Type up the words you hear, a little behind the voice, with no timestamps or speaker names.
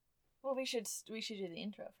Well, we should do the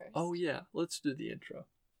intro first. Oh yeah, let's do the intro.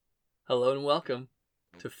 Hello and welcome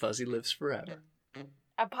to Fuzzy Lives Forever.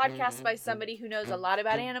 A podcast by somebody who knows a lot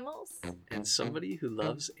about animals. And somebody who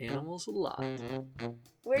loves animals a lot.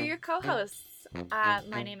 We're your co-hosts.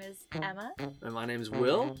 My name is Emma. And my name is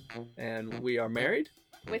Will, and we are married.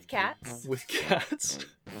 With cats. With cats.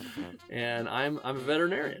 And I'm a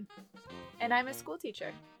veterinarian. And I'm a school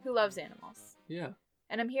teacher who loves animals. Yeah.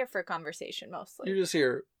 And I'm here for conversation mostly. You're just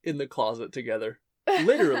here in the closet together.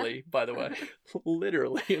 Literally, by the way.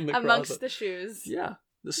 Literally in the closet. Amongst the shoes. Yeah.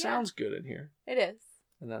 The sound's good in here. It is.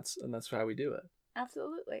 And that's how we do it.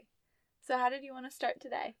 Absolutely. So how did you want to start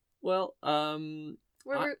today? Well,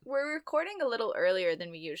 we're recording a little earlier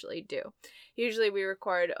than we usually do. Usually we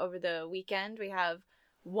record over the weekend. We have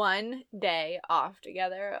one day off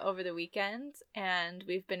together over the weekend, and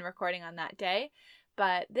we've been recording on that day.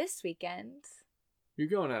 But this weekend, you're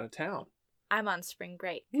going out of town. I'm on spring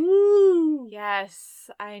break. Woo! Yes,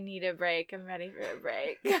 I need a break. I'm ready for a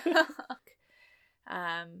break.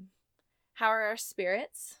 How are our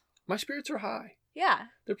spirits? My spirits are high. Yeah.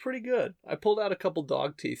 They're pretty good. I pulled out a couple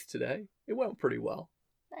dog teeth today. It went pretty well.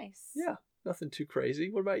 Nice. Yeah, nothing too crazy.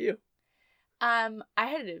 What about you? I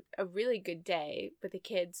had a really good day with the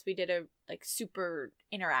kids. We did a super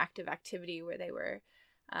interactive activity where they were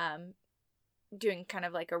doing kind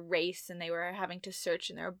of like a race, and they were having to search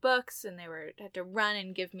in their books, and they had to run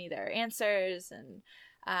and give me their answers,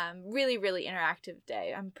 and really, really interactive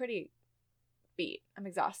day. I'm pretty beat. I'm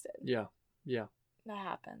exhausted. Yeah. That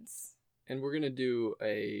happens. And we're going to do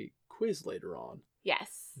a quiz later on.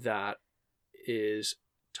 Yes. That is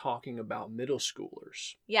talking about middle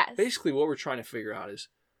schoolers. Yes. Basically, what we're trying to figure out is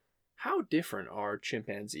how different are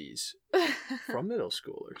chimpanzees from middle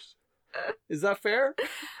schoolers? Is that fair?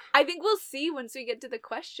 I think we'll see once we get to the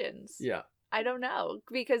questions. Yeah. I don't know.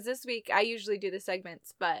 Because this week, I usually do the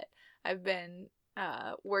segments, but I've been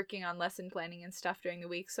working on lesson planning and stuff during the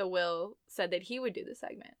week, so Will said that he would do the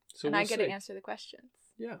segment. So and I get to answer the questions.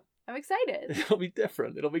 Yeah. I'm excited. It'll be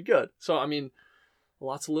different. It'll be good. So, I mean, a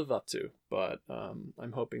lot to live up to, but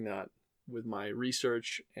I'm hoping that with my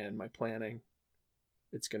research and my planning,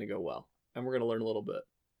 it's going to go well. And we're going to learn a little bit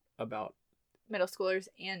about middle schoolers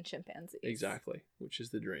and chimpanzees. Exactly, which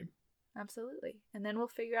is the dream. Absolutely. And then we'll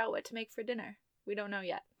figure out what to make for dinner. We don't know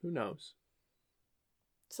yet. Who knows?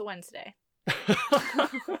 It's a Wednesday.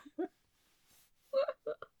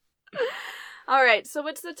 All right, so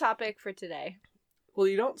what's the topic for today? Well,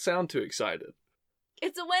 you don't sound too excited.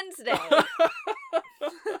 It's a Wednesday.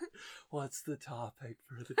 What's the topic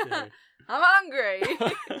for the day? I'm hungry.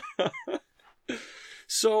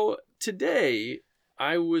 So today,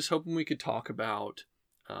 I was hoping we could talk about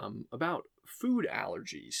food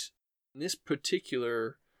allergies. This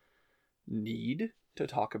particular need to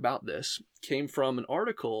talk about this came from an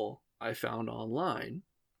article I found online.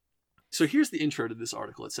 So here's the intro to this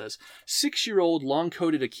article. It says, 6-year-old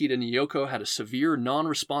long-coated Akita Nyoko had a severe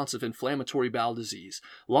non-responsive inflammatory bowel disease,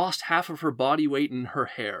 lost half of her body weight in her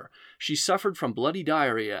hair. She suffered from bloody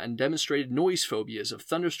diarrhea and demonstrated noise phobias of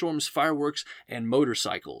thunderstorms, fireworks, and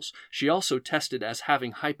motorcycles. She also tested as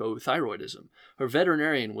having hypothyroidism. Her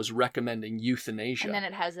veterinarian was recommending euthanasia. And then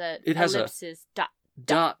it has ellipsis,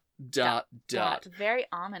 dot. Very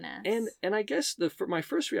ominous. And I guess my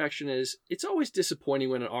first reaction is it's always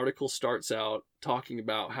disappointing when an article starts out talking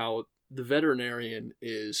about how the veterinarian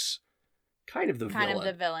is kind of the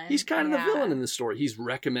villain. He's kind of the villain in the story. He's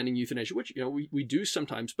recommending euthanasia, which we do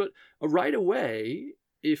sometimes. But right away,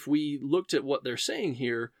 if we looked at what they're saying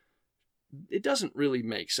here, it doesn't really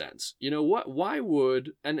make sense. You know what? Why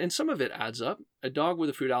would and some of it adds up. A dog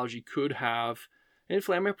with a food allergy could have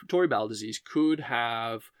inflammatory bowel disease, could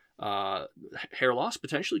have hair loss,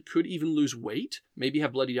 potentially could even lose weight, maybe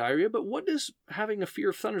have bloody diarrhea. But what does having a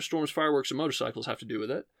fear of thunderstorms, fireworks, and motorcycles have to do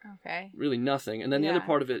with it? Okay. Really nothing. And then the other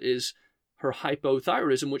part of it is her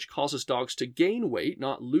hypothyroidism, which causes dogs to gain weight,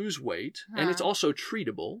 not lose weight. And it's also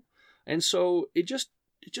treatable. And so it just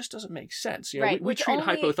doesn't make sense. We treat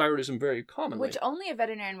hypothyroidism very commonly. Which only a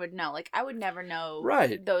veterinarian would know. Like, I would never know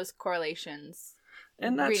those correlations.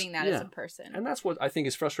 And reading that as a person. And that's what I think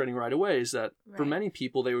is frustrating right away, is that for many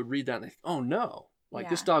people, they would read that and they think, oh no,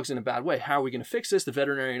 this dog's in a bad way. How are we going to fix this? The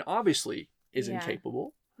veterinarian obviously is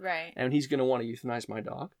incapable. Right. And he's going to want to euthanize my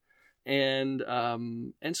dog. And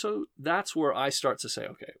so that's where I start to say,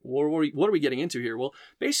 okay, what are we getting into here? Well,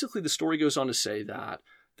 basically the story goes on to say that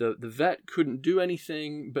the vet couldn't do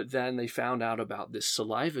anything, but then they found out about this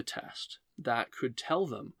saliva test that could tell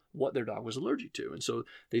them what their dog was allergic to. And so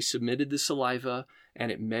they submitted the saliva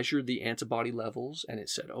and it measured the antibody levels and it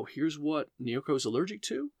said, oh, here's what Nyoko is allergic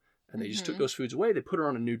to. and they just took those foods away. They put her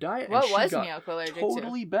on a new diet. What and she was got Miyoko allergic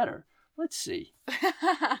totally better. Let's see.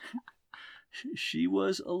 She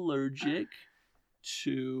was allergic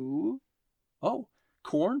to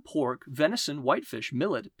corn, pork, venison, whitefish,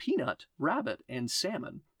 millet, peanut, rabbit, and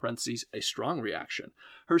salmon. Parentheses, a strong reaction.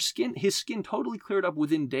 His skin totally cleared up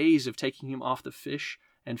within days of taking him off the fish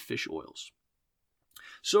and fish oils.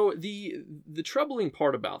 So the troubling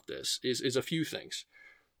part about this is a few things.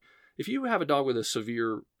 If you have a dog with a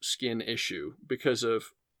severe skin issue because of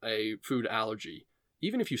a food allergy,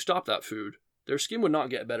 even if you stop that food, their skin would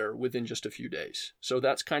not get better within just a few days. So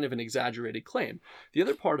that's kind of an exaggerated claim. The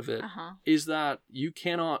other part of it is that you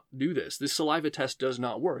cannot do this. This saliva test does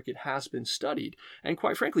not work. It has been studied. And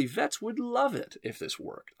quite frankly, vets would love it if this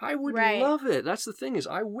worked. I would love it. That's the thing, is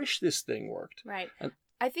I wish this thing worked. Right. And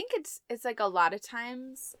I think it's like a lot of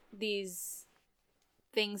times these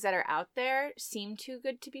things that are out there seem too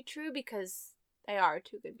good to be true because they are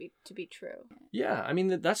too good to be true. Yeah, I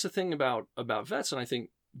mean, that's the thing about vets, and I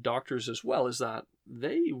think doctors as well, is that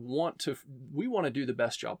we want to do the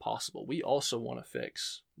best job possible. We also want to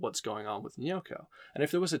fix what's going on with Miyoko. And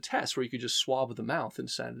if there was a test where you could just swab the mouth and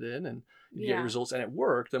send it in and get results and it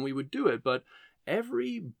worked, then we would do it. But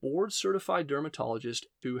every board certified dermatologist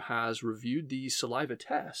who has reviewed these saliva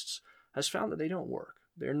tests has found that they don't work.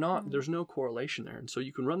 They're not, there's no correlation there. And so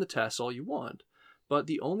you can run the tests all you want, but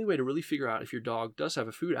the only way to really figure out if your dog does have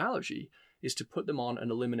a food allergy is to put them on an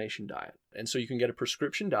elimination diet. And so you can get a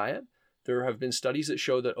prescription diet. There have been studies that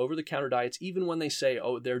show that over-the-counter diets, even when they say,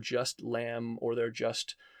 oh, they're just lamb or they're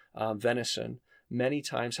just venison, many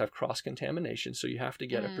times have cross-contamination. So you have to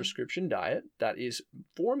get a prescription diet that is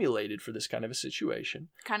formulated for this kind of a situation.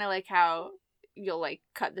 Kind of like how you'll like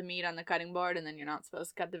cut the meat on the cutting board and then you're not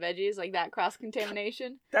supposed to cut the veggies, like that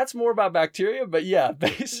cross-contamination. That's more about bacteria, but yeah,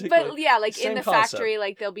 basically. But yeah, like in the factory,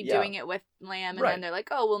 like they'll be doing it with lamb and then they're like,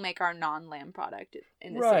 oh, we'll make our non-lamb product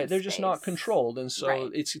in the same they're space. just not controlled. And so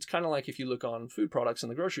it's kind of like if you look on food products in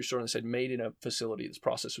the grocery store and they said made in a facility that's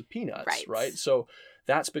processed with peanuts, right? So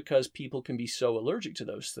that's because people can be so allergic to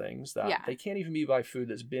those things that they can't even buy food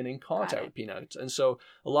that's been in contact with peanuts. And so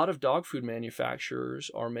a lot of dog food manufacturers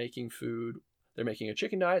are making food. They're making a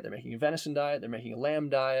chicken diet, they're making a venison diet, they're making a lamb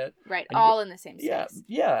diet. Right, all in the same space.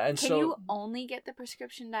 Yeah. And can you only get the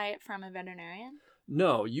prescription diet from a veterinarian?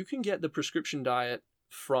 No, you can get the prescription diet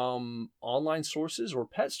from online sources or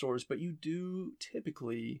pet stores, but you do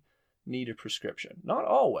typically need a prescription. Not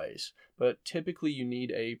always, but typically you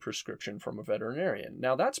need a prescription from a veterinarian.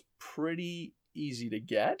 Now, that's pretty easy to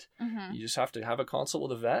get. You just have to have a consult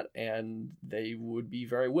with a vet and they would be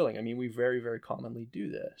very willing. I mean, we very, very commonly do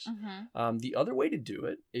this. The other way to do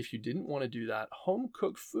it, if you didn't want to do that, home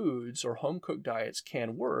cooked foods or home cooked diets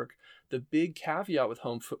can work. The big caveat with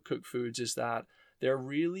home cooked foods is that they're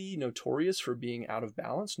really notorious for being out of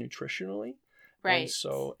balance nutritionally. Right. And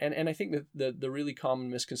so, and I think that the really common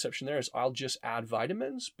misconception there is I'll just add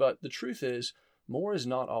vitamins, but the truth is more is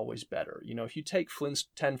not always better. You know, if you take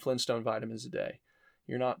 10 Flintstone vitamins a day,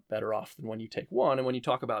 you're not better off than when you take one. And when you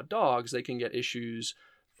talk about dogs, they can get issues,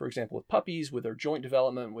 for example, with puppies, with their joint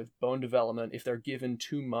development, with bone development, if they're given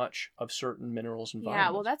too much of certain minerals and vitamins.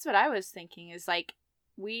 Yeah, well, that's what I was thinking is like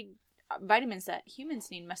vitamins that humans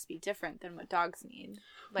need must be different than what dogs need.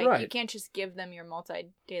 Like you can't just give them your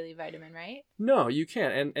multi-daily vitamin, right? No, you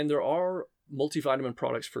can't. And there are multivitamin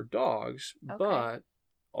products for dogs, but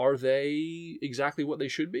are they exactly what they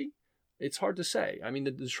should be? It's hard to say. I mean,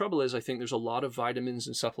 the trouble is I think there's a lot of vitamins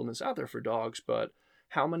and supplements out there for dogs, but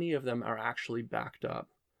how many of them are actually backed up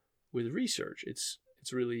with research? It's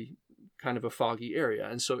really kind of a foggy area.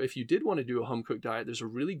 And so if you did want to do a home cooked diet, there's a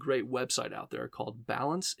really great website out there called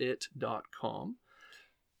balanceit.com.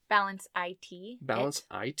 Balance IT. Balance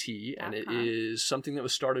IT. And it is something that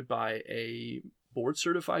was started by a board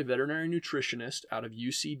certified veterinary nutritionist out of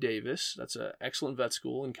UC Davis. That's an excellent vet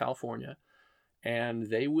school in California. And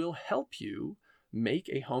they will help you make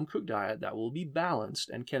a home cooked diet that will be balanced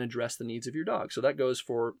and can address the needs of your dog. So that goes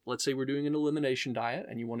for, let's say we're doing an elimination diet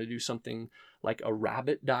and you want to do something like a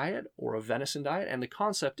rabbit diet or a venison diet. And the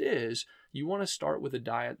concept is you want to start with a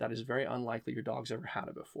diet that is very unlikely your dog's ever had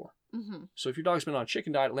it before. So if your dog's been on a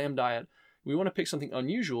chicken diet, lamb diet, we want to pick something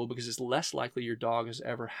unusual because it's less likely your dog has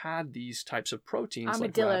ever had these types of proteins.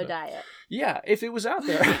 Armadillo diet. Yeah, if it was out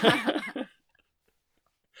there.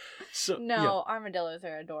 So, armadillos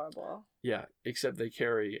are adorable. Yeah, except they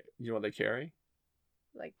carry, you know what they carry?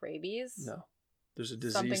 Like rabies? No. There's a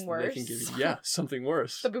disease something worse? They can give you. Yeah, something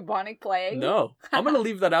worse. The bubonic plague? No. I'm going to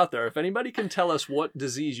leave that out there. If anybody can tell us what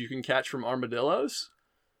disease you can catch from armadillos,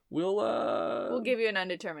 we'll give you an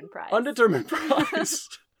undetermined prize. Undetermined prize.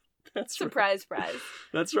 That's surprise right. prize.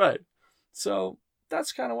 That's right. So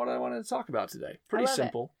that's kind of what I wanted to talk about today. Pretty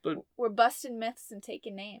simple, but we're busting myths and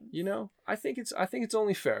taking names. You know, I think it's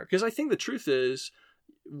only fair, because I think the truth is,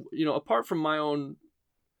 you know, apart from my own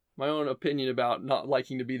opinion about not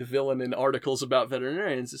liking to be the villain in articles about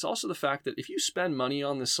veterinarians, it's also the fact that if you spend money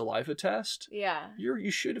on this saliva test,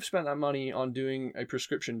 you should have spent that money on doing a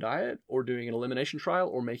prescription diet, or doing an elimination trial,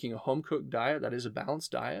 or making a home cooked diet that is a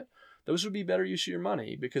balanced diet. Those would be better use of your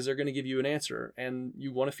money, because they're going to give you an answer, and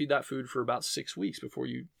you want to feed that food for about 6 weeks before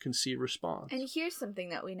you can see a response. And here's something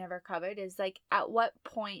that we never covered is, like, at what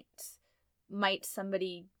point might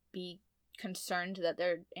somebody be concerned that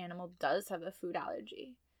their animal does have a food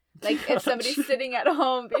allergy? Like, if somebody's sitting at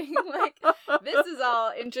home being like, this is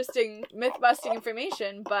all interesting myth-busting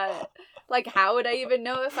information, but, like, how would I even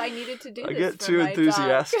know if I needed to do this? I get too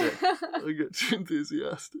enthusiastic.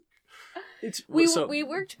 We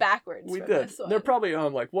worked backwards. We did. This one. They're probably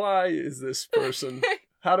on like, why is this person?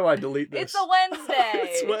 How do I delete this? It's a Wednesday.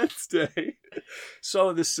 It's Wednesday.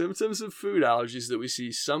 So the symptoms of food allergies that we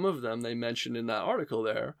see, some of them they mentioned in that article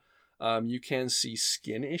there. You can see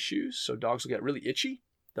skin issues. So dogs will get really itchy.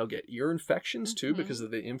 They'll get ear infections too because of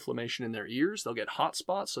the inflammation in their ears. They'll get hot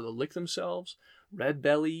spots, so they'll lick themselves. Red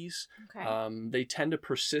bellies. Okay. They tend to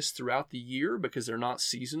persist throughout the year because they're not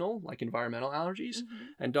seasonal, like environmental allergies.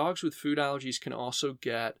 And dogs with food allergies can also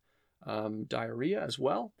get diarrhea as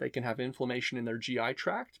well. They can have inflammation in their GI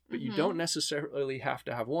tract, but you don't necessarily have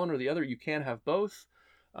to have one or the other. You can have both.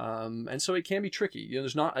 And so it can be tricky. You know,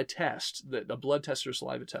 there's not a test, a blood test or a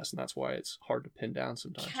saliva test, and that's why it's hard to pin down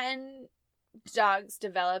sometimes. Can dogs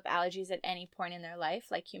develop allergies at any point in their life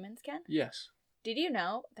like humans can? Yes. Did you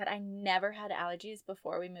know that I never had allergies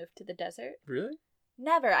before we moved to the desert? Really?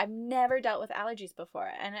 Never. I've never dealt with allergies before.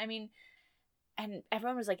 And I mean, and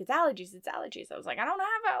everyone was like, it's allergies, it's allergies. I was like, I don't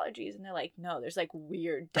have allergies. And they're like, no, there's like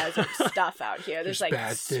weird desert stuff out here. There's like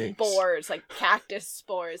spores, like cactus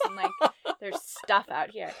spores. And like, there's stuff out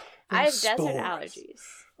here. I have desert allergies.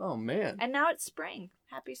 Oh, man. And now it's spring.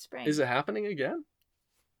 Happy spring. Is it happening again?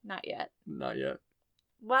 Not yet. Not yet.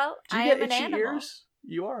 Well, do you I get am an itchy animal. Ears?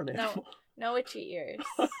 You are an animal. No itchy ears.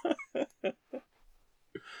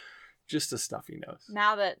 Just a stuffy nose.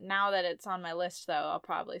 Now that it's on my list, though, I'll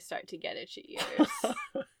probably start to get itchy ears.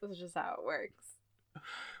 This is just how it works.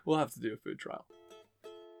 We'll have to do a food trial.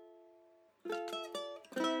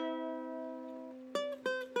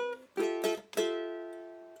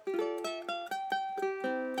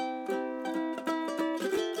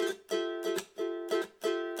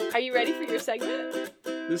 Are you ready for your segment?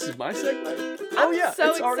 This is my segment? I'm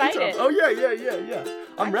so excited. Oh, yeah.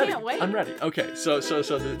 I'm ready. Can't wait. I'm ready. Okay, so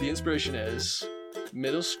the inspiration is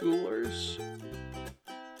middle schoolers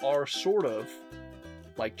are sort of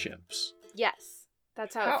like chimps. Yes.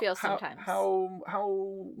 That's how it feels sometimes.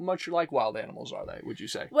 How much like wild animals are they, would you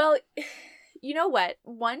say? Well, you know what?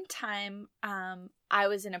 One time I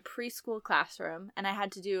was in a preschool classroom and I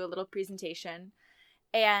had to do a little presentation,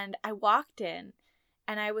 and I walked in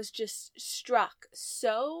and I was just struck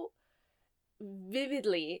so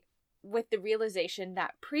vividly with the realization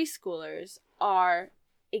that preschoolers are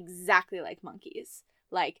exactly like monkeys.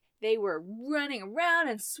 Like, they were running around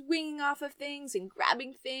and swinging off of things and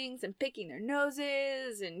grabbing things and picking their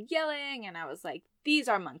noses and yelling. And I was like, these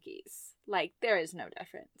are monkeys. Like, there is no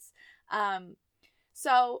difference.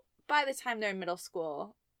 So by the time they're in middle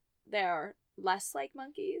school, they're less like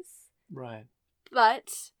monkeys. Right.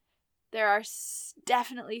 But there are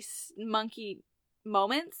definitely monkey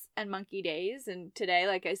moments and monkey days. And today,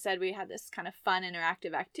 like I said, we had this kind of fun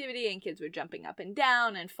interactive activity, and kids were jumping up and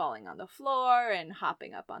down and falling on the floor and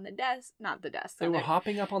hopping up on the desk. Not the desk. They were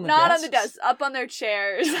hopping up on the desks? Not on the desk, up on their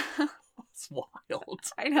chairs. That's wild.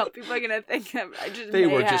 I know, people are going to think that I just They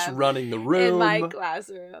were just running the room. In my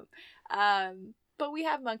classroom. But we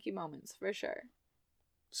have monkey moments, for sure.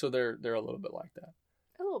 So they're a little bit like that.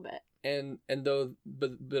 A little bit. And though,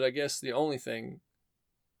 but I guess the only thing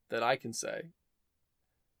that I can say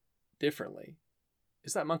differently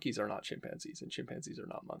is that monkeys are not chimpanzees and chimpanzees are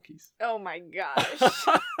not monkeys. Oh my gosh.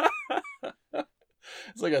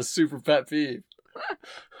 It's like a super pet peeve.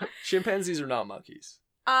 Chimpanzees are not monkeys.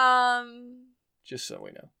 Just so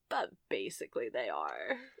we know. But basically they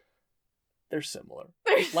are. They're similar.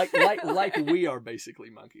 Like we are basically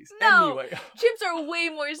monkeys. No, anyway. Chimps are way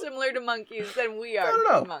more similar to monkeys than we are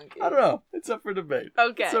to monkeys. I don't know. It's up for debate.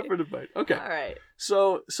 Okay. It's up for debate. Okay. All right.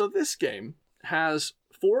 So this game has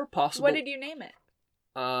 4 possible. What did you name it?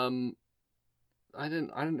 I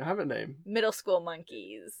didn't have a name. Middle school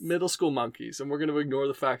monkeys. Middle school monkeys, and we're going to ignore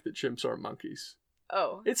the fact that chimps aren't monkeys.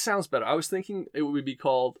 Oh. It sounds better. I was thinking it would be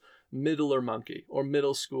called middler monkey or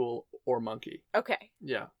middle school or monkey. Okay.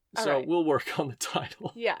 Yeah. All so right. We'll work on the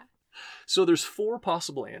title. Yeah. So there's 4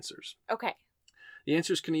 possible answers. Okay. The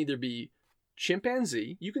answers can either be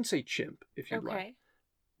chimpanzee, you can say chimp if you'd like, Okay.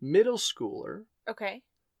 middle schooler, Okay.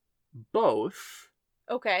 both,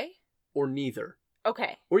 Okay. or neither.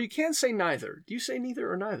 Okay. Or you can say neither. Do you say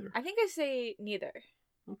neither or neither? I think I say neither.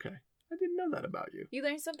 Okay. I didn't know that about you. You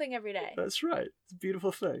learn something every day. That's right. It's a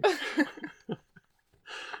beautiful thing.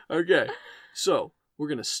 Okay. So we're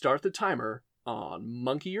going to start the timer on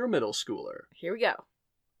Monkey or Middle Schooler. Here we go.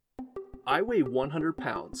 I weigh 100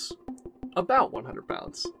 pounds. About 100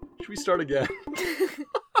 pounds. Should we start again?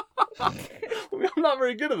 I'm not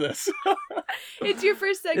very good at this. It's your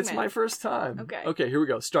first segment. It's my first time. Okay. Okay, here we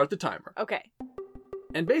go. Start the timer. Okay.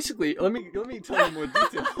 And basically, let me tell you more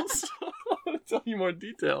details. I want to tell you more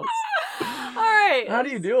details. All right. How do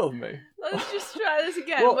you deal with me? Let's just try this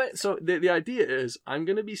again. Well, so the idea is I'm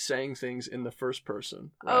going to be saying things in the first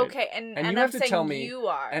person. Right? Okay, and you I'm have to saying tell me, you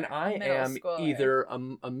are. and I middle am schooler. either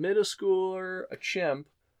a middle schooler, a chimp.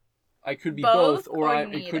 I could be Both or it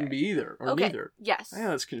neither. couldn't be either, or Okay. neither. Yes. Yeah,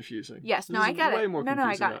 that's confusing. Yes, no, This I is got way it. more No, I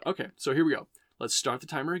confusing got now. it. Okay, so here we go. Let's start the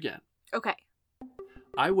timer again. Okay.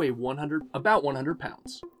 I weigh about 100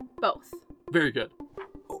 pounds. Both. Very good.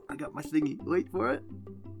 Oh, I got my thingy. Wait for it.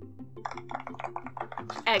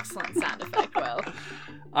 Excellent sound effect, Will.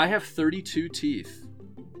 I have 32 teeth.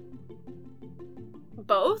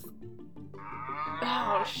 Both?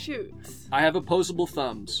 Oh, shoot. I have opposable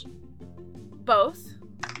thumbs. Both?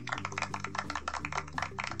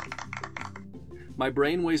 My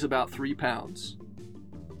brain weighs about 3 pounds.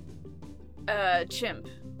 Chimp.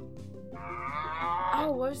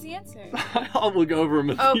 Oh, what was the answer? We'll go over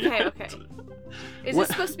them at the Okay, end. okay. Is What-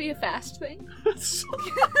 this supposed to be a fast thing?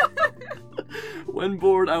 When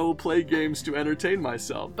bored, I will play games to entertain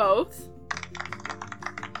myself. Both?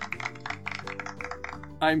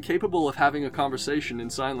 I am capable of having a conversation in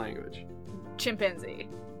sign language. Chimpanzee.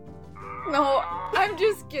 No, I'm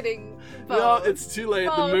just kidding. Both. No, it's too late.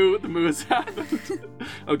 Both. The moo has happened.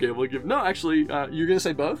 Okay, we'll give. No, actually, you're gonna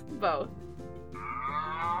say both. Both.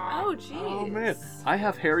 Oh, jeez. Oh man, I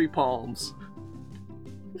have hairy palms.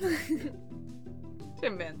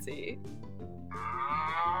 Chimpanzee.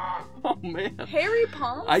 Oh man, Hairy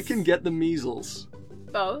palms? I can get the measles.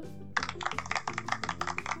 Both.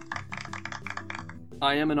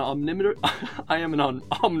 I am an omnivorous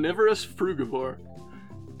frugivore.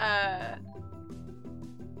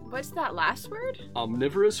 What's that last word?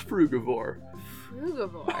 Omnivorous frugivore.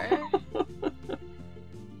 Frugivore.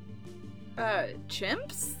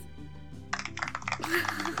 Chimps?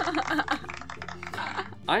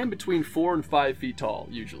 I am between 4 and 5 feet tall,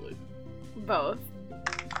 usually. Both.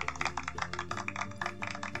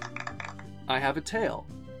 I have a tail.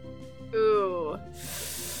 Ooh.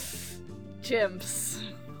 Chimps.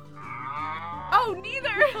 Oh, neither!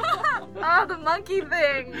 Oh, the monkey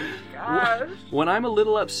thing! Gosh. When I'm a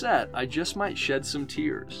little upset, I just might shed some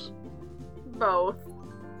tears. Both.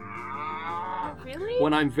 Really?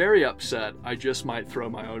 When I'm very upset, I just might throw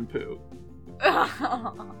my own poo.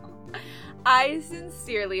 I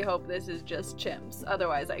sincerely hope this is just chimps,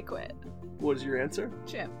 otherwise I quit. What is your answer?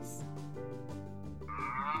 Chimps.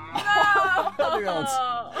 I think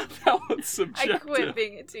that one's I subjective. quit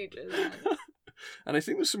being a teacher then. And I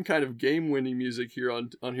think there's some kind of game-winning music here on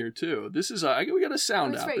here too. This is we got a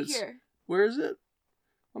sound It's app. right It's- here. Where is it?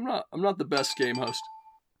 I'm not the best game host.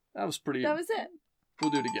 That was pretty. That was it. We'll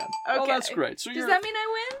do it again. Okay. Oh, that's great. So Does that mean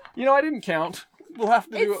I win? You know, I didn't count. We'll have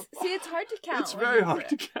to do it. See, it's hard to count. It's when very you hard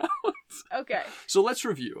do to count. it. Okay. So let's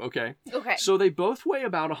review, okay? Okay. So they both weigh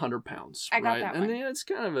about 100 pounds, I got right? that and one. then it's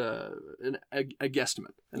kind of a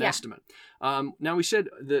guesstimate, an Yeah. estimate. Now we said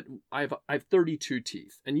that I have 32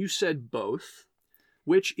 teeth, and you said both,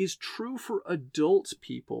 which is true for adult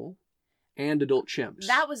people and adult chimps.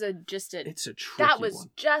 That was just It's a tricky that was one.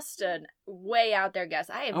 just a way out there guess.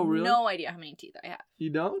 I have Oh, really? no idea how many teeth I have. You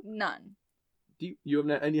don't? None. You don't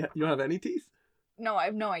have any teeth? No, I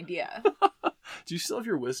have no idea. Do you still have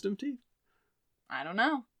your wisdom teeth? I don't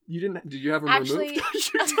know. You didn't? Did you have them Actually,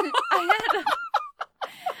 removed? You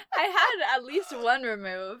I had at least one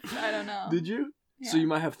removed. I don't know. did you? So Yeah. you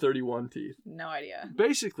might have 31 teeth. No idea.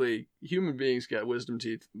 Basically, human beings get wisdom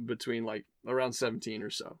teeth between like around 17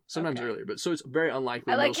 or so, sometimes Okay. earlier. But so it's very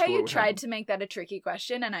unlikely. I like middle how schooler you would have tried them. to make that a tricky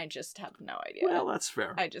question, and I just have no idea. Well, that's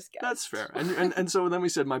fair. I just guessed. That's fair. And so then we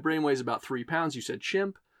said my brain weighs about 3 pounds. You said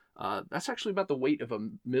chimp. That's actually about the weight of a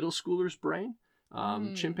middle schooler's brain.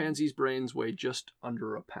 Chimpanzees' brains weigh just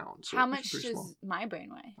under a pound. So How it's much pretty does small. my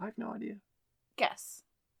brain weigh? I have no idea. Guess.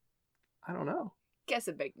 I don't know. Guess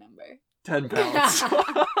a big number. 10 pounds.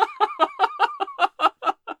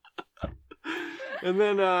 And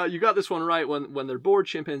then you got this one right. When they're bored,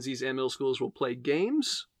 chimpanzees and middle schoolers will play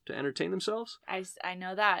games to entertain themselves. I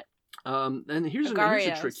know that. And here's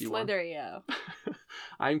a tricky one. Slitherio.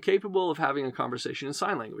 I'm capable of having a conversation in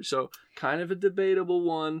sign language. So kind of a debatable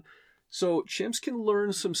one. So chimps can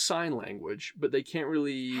learn some sign language, but they can't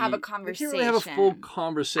really have a conversation. They can't really have a full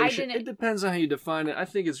conversation. It depends on how you define it. I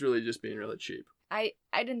think it's really just being really cheap. I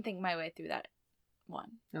didn't think my way through that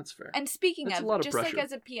one. That's fair. And speaking That's of, just like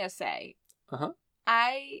as a PSA,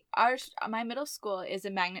 my middle school is a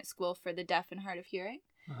magnet school for the deaf and hard of hearing.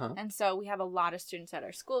 And so we have a lot of students at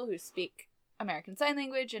our school who speak American Sign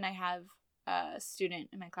Language, and I have a student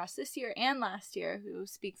in my class this year and last year who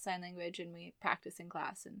speaks sign language, and we practice in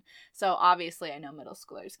class. And so obviously I know middle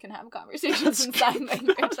schoolers can have conversations in sign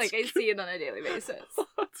language. I see it on a daily basis.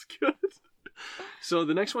 That's good. So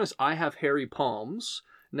the next one is I have hairy palms.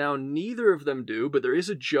 Now, neither of them do, but there is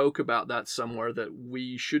a joke about that somewhere that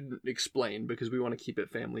we shouldn't explain because we want to keep it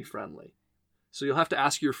family friendly. So you'll have to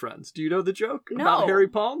ask your friends. Do you know the joke about hairy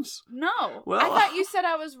palms? No. Well, I thought you said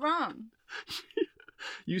I was wrong.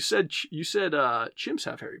 You said chimps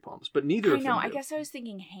have hairy palms, but neither of them do. I guess I was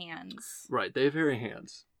thinking hands. Right, they have hairy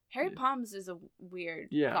hands. Hairy palms is a weird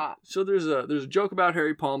thought. So there's a joke about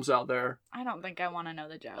hairy palms out there. I don't think I want to know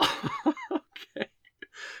the joke. Okay.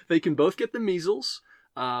 They can both get the measles.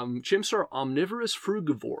 Chimps are omnivorous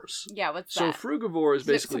frugivores. Yeah, what's that? So frugivore is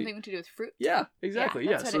basically something to do with fruit. Yeah, exactly.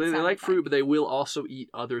 Yeah, so they like fruit, but they will also eat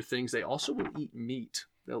other things. They also will eat meat.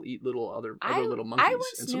 They'll eat other little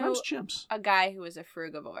monkeys, and sometimes chimps. A guy who was a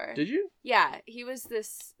frugivore. Did you? Yeah, he was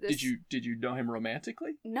this. Did you know him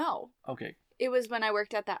romantically? No. Okay. It was when I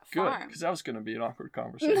worked at that farm. Good, because that was going to be an awkward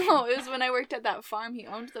conversation. No, it was when I worked at that farm. He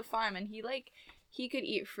owned the farm, and he could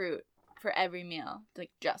eat fruit for every meal,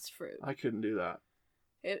 like just fruit. I couldn't do that.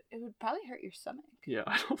 It would probably hurt your stomach. Yeah,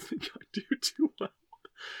 I don't think I do too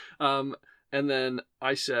well. And then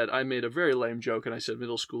I made a very lame joke, and I said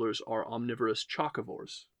middle schoolers are omnivorous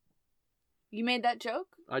chocovores. You made that joke?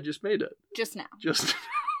 I just made it. Just now. Just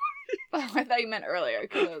I thought you meant earlier,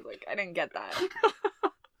 because I was like, I didn't get that.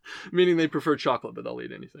 Meaning they prefer chocolate, but they'll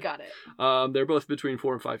eat anything. Got it. They're both between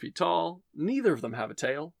 4 and 5 feet tall. Neither of them have a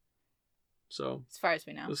tail. So as far as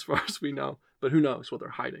we know. As far as we know. But who knows what they're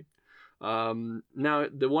hiding. Now,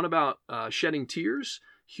 the one about shedding tears,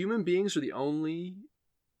 human beings are the only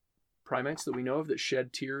primates that we know of that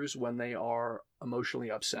shed tears when they are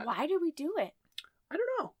emotionally upset. Why do we do it? I don't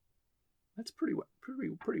know. That's pretty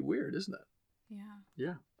weird, isn't it? Yeah.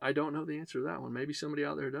 Yeah. I don't know the answer to that one. Maybe somebody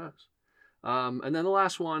out there does. And then the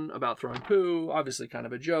last one about throwing poo, obviously kind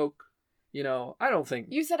of a joke. You know, I don't think...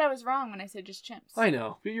 You said I was wrong when I said just chimps. I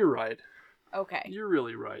know, but you're right. Okay. You're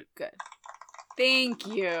really right. Good. Thank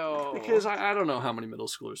you. Because I don't know how many middle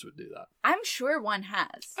schoolers would do that. I'm sure one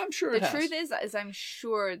has. I'm sure it has. The truth is I'm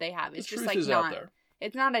sure they have. It's just like not out there.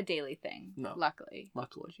 It's not a daily thing. No. Luckily.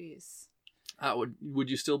 Jeez. Would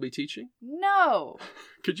you still be teaching? No.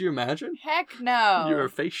 Could you imagine? Heck no. You're a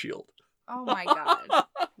face shield. Oh my god.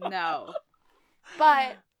 No.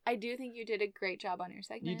 But I do think you did a great job on your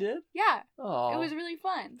segment. You did? Yeah. Oh. It was really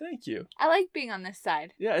fun. Thank you. I like being on this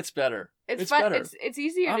side. Yeah, it's better. It's fun. Better. It's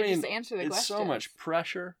easier to just answer the questions. It's so much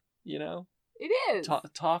pressure, you know? It is.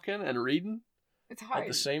 Talking and reading. It's hard. At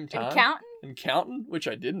the same time. And counting, which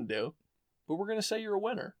I didn't do. But we're going to say you're a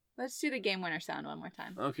winner. Let's do the game winner sound one more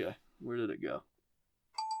time. Okay. Where did it go?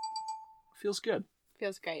 Feels good.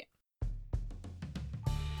 Feels great.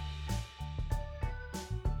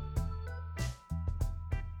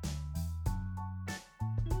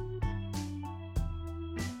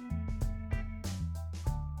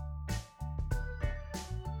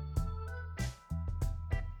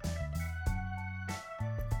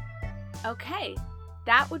 Okay,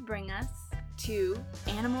 that would bring us to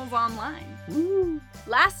Animals Online. Woo.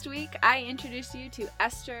 Last week, I introduced you to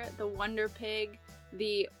Esther, the Wonder Pig,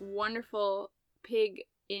 the wonderful pig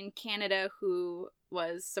in Canada who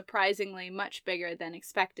was surprisingly much bigger than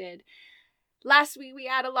expected. Last week, we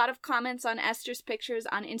had a lot of comments on Esther's pictures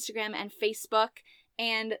on Instagram and Facebook,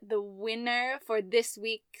 and the winner for this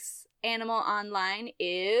week's Animal Online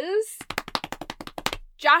is...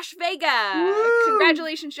 Josh Vega! Woo!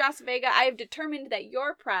 Congratulations, Josh Vega. I have determined that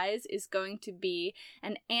your prize is going to be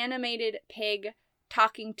an animated pig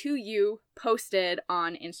talking to you posted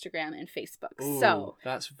on Instagram and Facebook. Ooh, so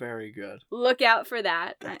that's very good. Look out for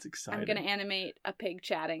that. That's exciting. I'm going to animate a pig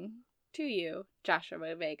chatting to you,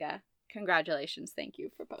 Joshua Vega. Congratulations. Thank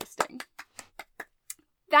you for posting.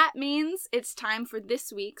 That means it's time for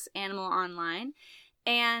this week's Animal Online.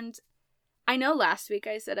 And I know last week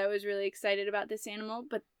I said I was really excited about this animal,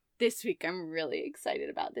 but this week I'm really excited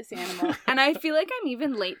about this animal. And I feel like I'm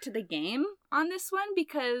even late to the game on this one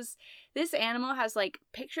because this animal has like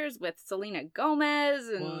pictures with Selena Gomez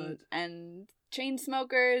and chain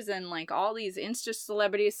smokers and like all these Insta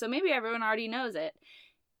celebrities, so maybe everyone already knows it.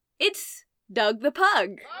 It's Doug the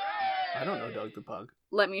Pug. I don't know Doug the Pug.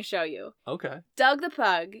 Let me show you. Okay. Doug the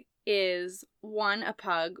Pug is, one, a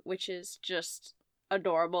pug, which is just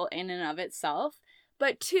adorable in and of itself,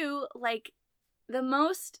 but two, like, the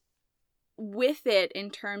most with it in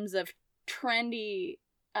terms of trendy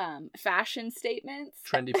fashion statements.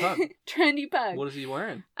 Trendy pug. Trendy pug. What is he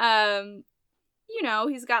wearing? You know,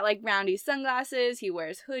 he's got like roundy sunglasses, he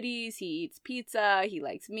wears hoodies, he eats pizza, he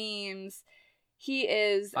likes memes. He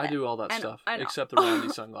is... I do all that stuff, except the roundy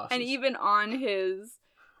sunglasses. And even on his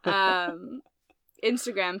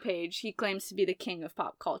Instagram page, he claims to be the king of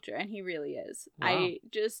pop culture, and he really is. Wow. I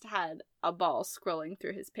just had a ball scrolling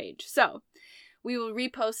through his page. So, we will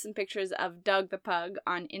repost some pictures of Doug the Pug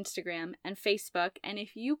on Instagram and Facebook, and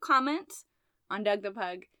if you comment on Doug the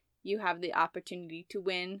Pug, you have the opportunity to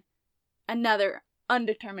win another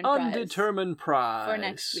undetermined prize for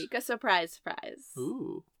next week. A surprise prize.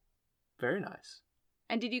 Ooh. Very nice.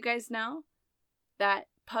 And did you guys know that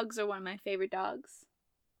pugs are one of my favorite dogs?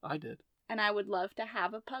 I did. And I would love to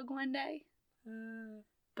have a pug one day.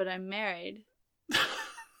 But I'm married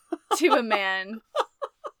to a man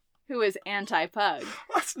who is anti-pug.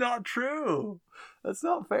 That's not true. That's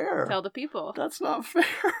not fair. Tell the people. That's not fair.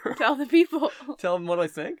 Tell the people. Tell them what I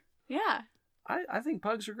think? Yeah. I think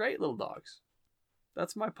pugs are great little dogs.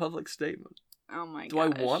 That's my public statement. Oh my gosh.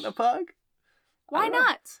 Do I want a pug? Why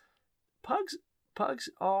not? Pugs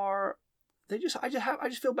are, I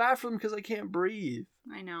just feel bad for them because they can't breathe.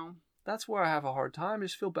 I know. That's where I have a hard time. I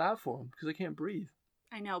just feel bad for them because they can't breathe.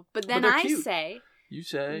 I know. But then I cute. say, you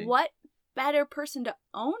say, what better person to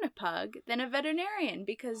own a pug than a veterinarian,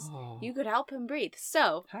 because you could help him breathe.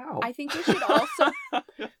 So, how? I think we should also,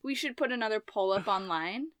 we should put another poll up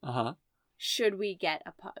online. Uh-huh. Should we get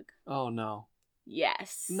a pug? Oh, no.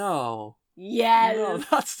 Yes. No. Yes. No,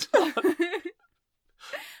 that's not.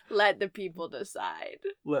 Let the people decide.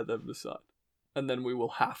 Let them decide. And then we will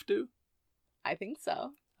have to? I think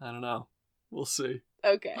so. I don't know. We'll see.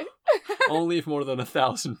 Okay. Only if more than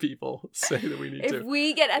 1,000 people say that we need to. If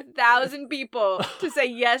we get 1,000 people to say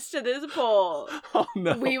yes to this poll, oh,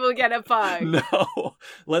 no. we will get a pug. No.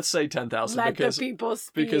 Let's say 10,000. Let the people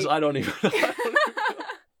speak. Because I don't even know.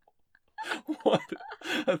 What?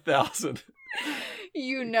 1,000.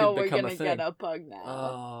 You know we're going to get a pug now.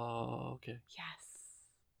 Oh, okay. Yes.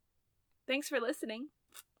 Thanks for listening.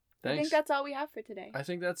 Thanks. I think that's all we have for today. I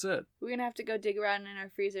think that's it. We're going to have to go dig around in our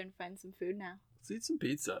freezer and find some food now. Let's eat some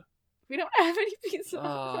pizza. We don't have any pizza.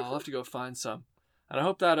 I'll have to go find some. And I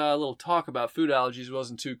hope that little talk about food allergies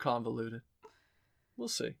wasn't too convoluted. We'll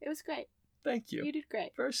see. It was great. Thank you. You did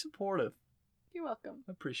great. Very supportive. You're welcome.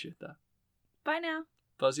 I appreciate that. Bye now.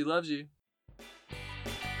 Fuzzy loves you.